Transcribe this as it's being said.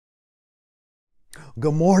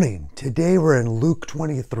Good morning. Today we're in Luke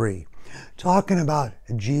 23, talking about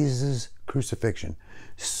Jesus' crucifixion.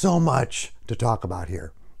 So much to talk about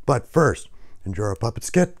here. But first, enjoy our puppet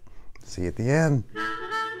skit. See you at the end.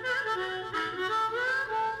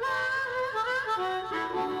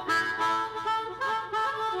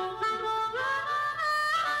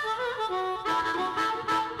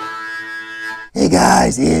 Hey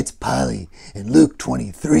guys, it's Polly. In Luke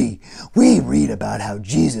 23, we read about how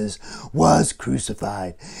Jesus was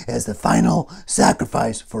crucified as the final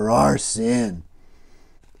sacrifice for our sin.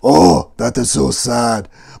 Oh, that is so sad.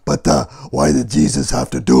 But why did Jesus have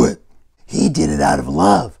to do it? He did it out of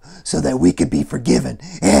love so that we could be forgiven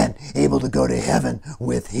and able to go to heaven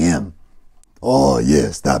with him. Oh,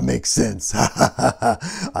 yes, that makes sense.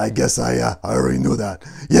 I guess I already knew that.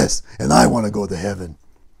 Yes, and I want to go to heaven.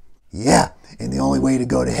 Yeah, and the only way to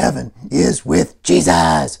go to heaven is with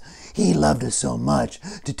Jesus. He loved us so much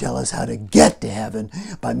to tell us how to get to heaven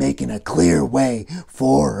by making a clear way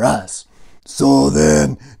for us. So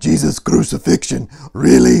then, Jesus' crucifixion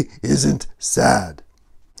really isn't sad.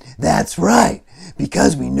 That's right,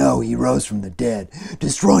 because we know he rose from the dead,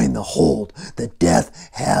 destroying the hold that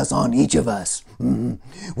death has on each of us.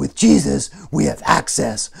 With Jesus, we have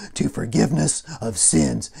access to forgiveness of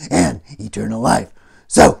sins and eternal life.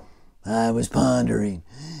 So, I was pondering,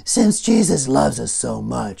 since Jesus loves us so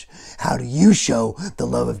much, how do you show the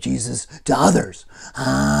love of Jesus to others?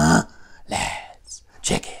 Let's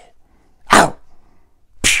check it out.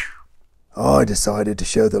 I decided to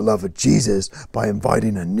show the love of Jesus by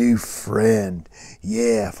inviting a new friend.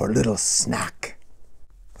 Yeah, for a little snack.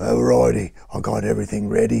 Alrighty, I got everything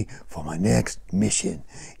ready for my next mission.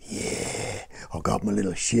 Yeah, I got my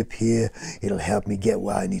little ship here. It'll help me get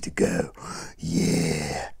where I need to go.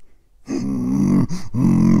 Yeah.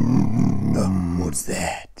 What's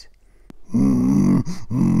that?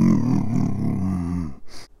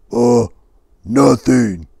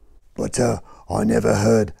 Nothing. But I never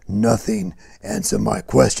heard nothing answer my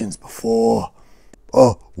questions before.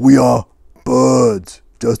 We are birds.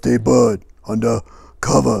 Just a bird under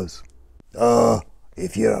covers.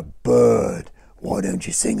 If you're a bird, why don't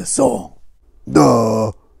you sing a song?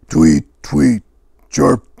 Tweet, tweet,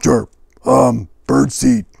 chirp, chirp.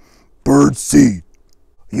 Birdseed. Birdseed.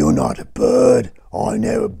 You're not a bird. I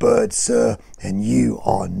know a bird, sir, and you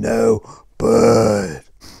are no bird.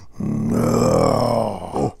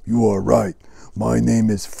 Oh, you are right. My name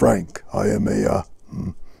is Frank. I am a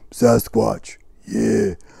Sasquatch.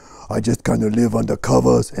 Yeah. I just kind of live under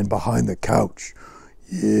covers and behind the couch.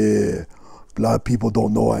 Yeah. A lot of people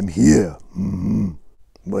don't know I'm here.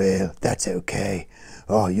 Well, that's okay.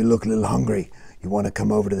 Oh, you look a little hungry. You want to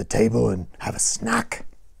come over to the table and have a snack?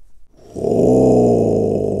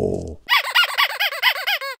 Oh.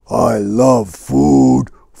 I love food.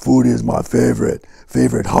 Food is my favorite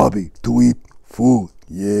hobby, to eat food.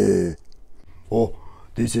 Yeah. Oh,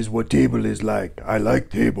 this is what table is like. I like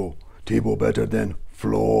table. Table better than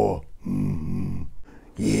floor.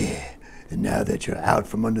 Yeah. And now that you're out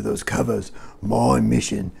from under those covers, my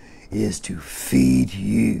mission is to feed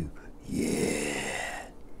you. Yeah.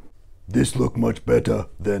 This look much better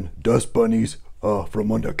than dust bunnies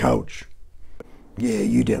from under couch. Yeah,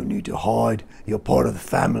 you don't need to hide. You're part of the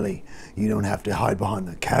family. You don't have to hide behind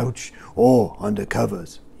the couch or under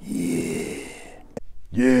covers. Yeah.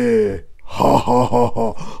 Yeah. Ha ha ha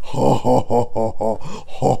ha ha ha ha ha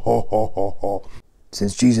ha ha ha ha.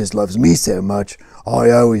 Since Jesus loves me so much, I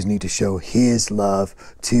always need to show his love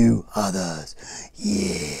to others.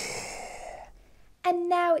 Yeah. And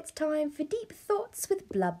now it's time for Deep Thoughts with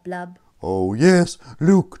Blub Blub. Oh yes,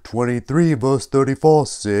 Luke 23 verse 34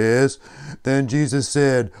 says, Then Jesus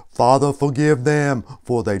said, Father, forgive them,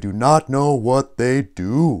 for they do not know what they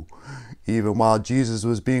do. Even while Jesus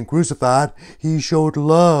was being crucified, he showed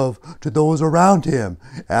love to those around him,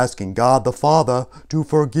 asking God the Father to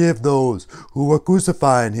forgive those who were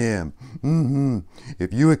crucifying him.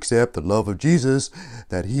 If you accept the love of Jesus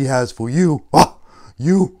that he has for you,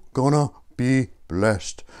 you gonna be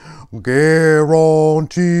blessed.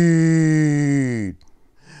 Guaranteed.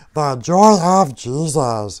 The joy of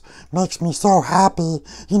Jesus makes me so happy.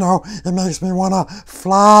 It makes me want to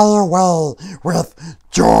fly away with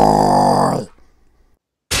joy.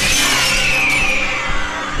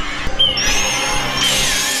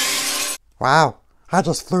 Wow, I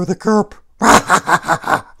just flew the coop.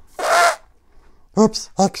 Oops,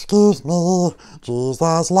 excuse me.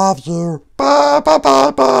 Jesus loves you. Bye, bye,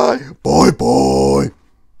 bye, bye. Bye, bye.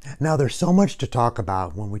 Now, there's so much to talk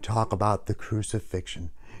about when we talk about the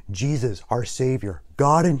crucifixion. Jesus, our Savior,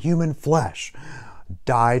 God in human flesh,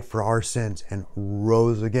 died for our sins and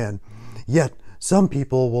rose again. Yet, some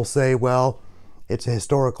people will say, well, It's a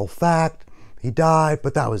historical fact. He died,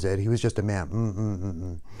 but that was it. He was just a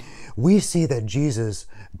man. We see that Jesus,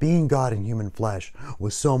 being God in human flesh,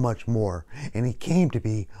 was so much more. And he came to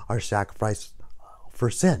be our sacrifice for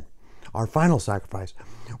sin, our final sacrifice.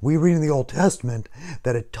 We read in the Old Testament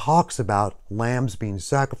that it talks about lambs being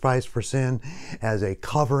sacrificed for sin as a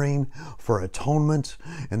covering for atonement.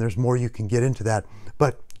 And there's more you can get into that.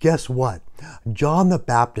 But guess what? John the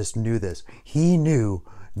Baptist knew this. He knew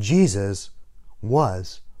Jesus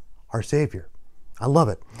was our Savior. I love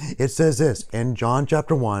it. It says this in John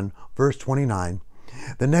chapter 1, verse 29.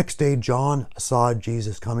 The next day, John saw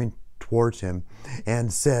Jesus coming towards him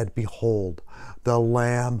and said, "Behold, the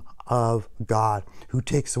Lamb of God who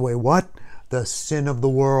takes away" what? The sin of the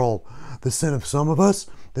world. The sin of some of us,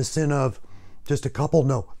 the sin of just a couple?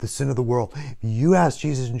 No, the sin of the world. You ask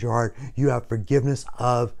Jesus into your heart, you have forgiveness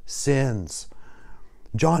of sins.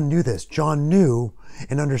 John knew this. John knew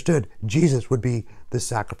and understood Jesus would be the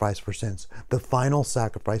sacrifice for sins, the final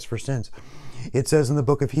sacrifice for sins. It says in the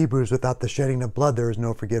book of Hebrews, without the shedding of blood, there is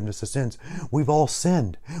no forgiveness of sins. We've all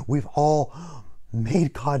sinned. We've all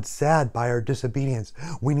made God sad by our disobedience.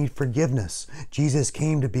 We need forgiveness. Jesus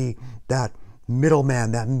came to be that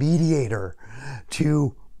middleman, that mediator,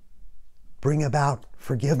 to bring about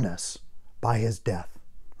forgiveness by his death.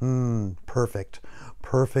 Perfect,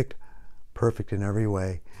 perfect, perfect in every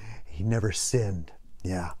way. He never sinned.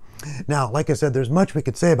 Yeah. Now, like I said, there's much we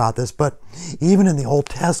could say about this, but even in the Old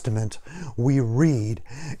Testament, we read,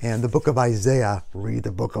 and the book of Isaiah, read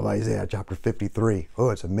the book of Isaiah, chapter 53. Oh,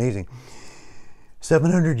 it's amazing.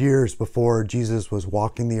 700 years before Jesus was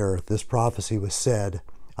walking the earth, this prophecy was said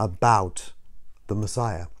about the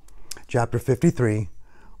Messiah. Chapter 53,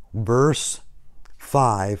 verse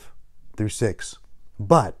 5 through 6.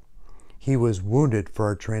 But he was wounded for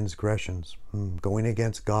our transgressions, going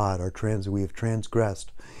against God, we have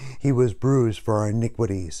transgressed. He was bruised for our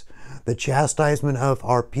iniquities. The chastisement of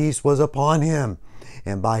our peace was upon him,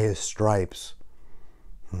 and by his stripes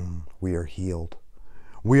we are healed.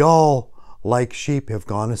 We all, like sheep, have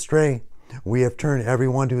gone astray. We have turned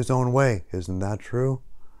everyone to his own way. Isn't that true?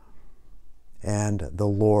 And the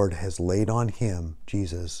Lord has laid on him,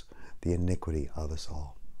 Jesus, the iniquity of us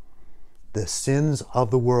all. The sins of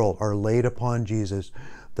the world are laid upon Jesus,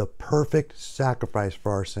 the perfect sacrifice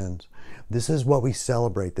for our sins. This is what we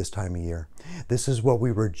celebrate this time of year. This is what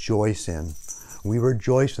we rejoice in. We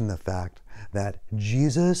rejoice in the fact that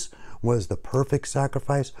Jesus was the perfect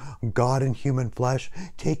sacrifice, God in human flesh,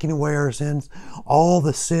 taking away our sins. All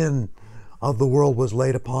the sin of the world was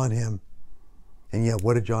laid upon him. And yet,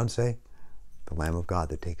 what did John say? The Lamb of God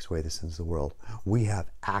that takes away the sins of the world. We have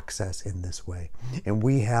access in this way. And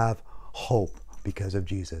we have hope because of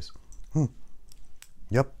Jesus.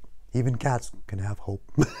 Yep, even cats can have hope.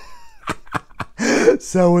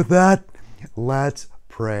 So with that, let's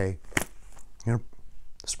pray.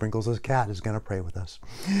 Sprinkles' cat is going to pray with us.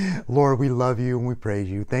 Lord, we love you and we praise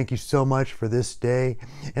you. Thank you so much for this day.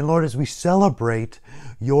 And Lord, as we celebrate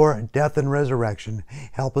your death and resurrection,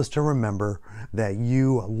 help us to remember that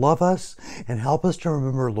you love us, and help us to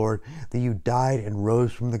remember, Lord, that you died and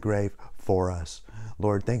rose from the grave for us.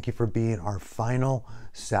 Lord, thank you for being our final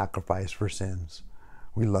sacrifice for sins.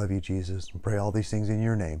 We love you, Jesus, and pray all these things in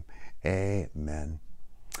your name. Amen.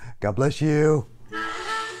 God bless you.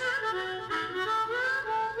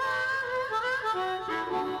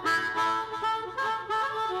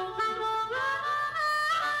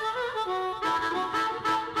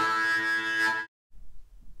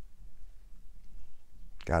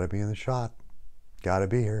 Gotta be in the shot. Gotta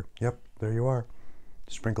be here. Yep, there you are.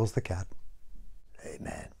 Sprinkles the cat.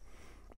 Amen.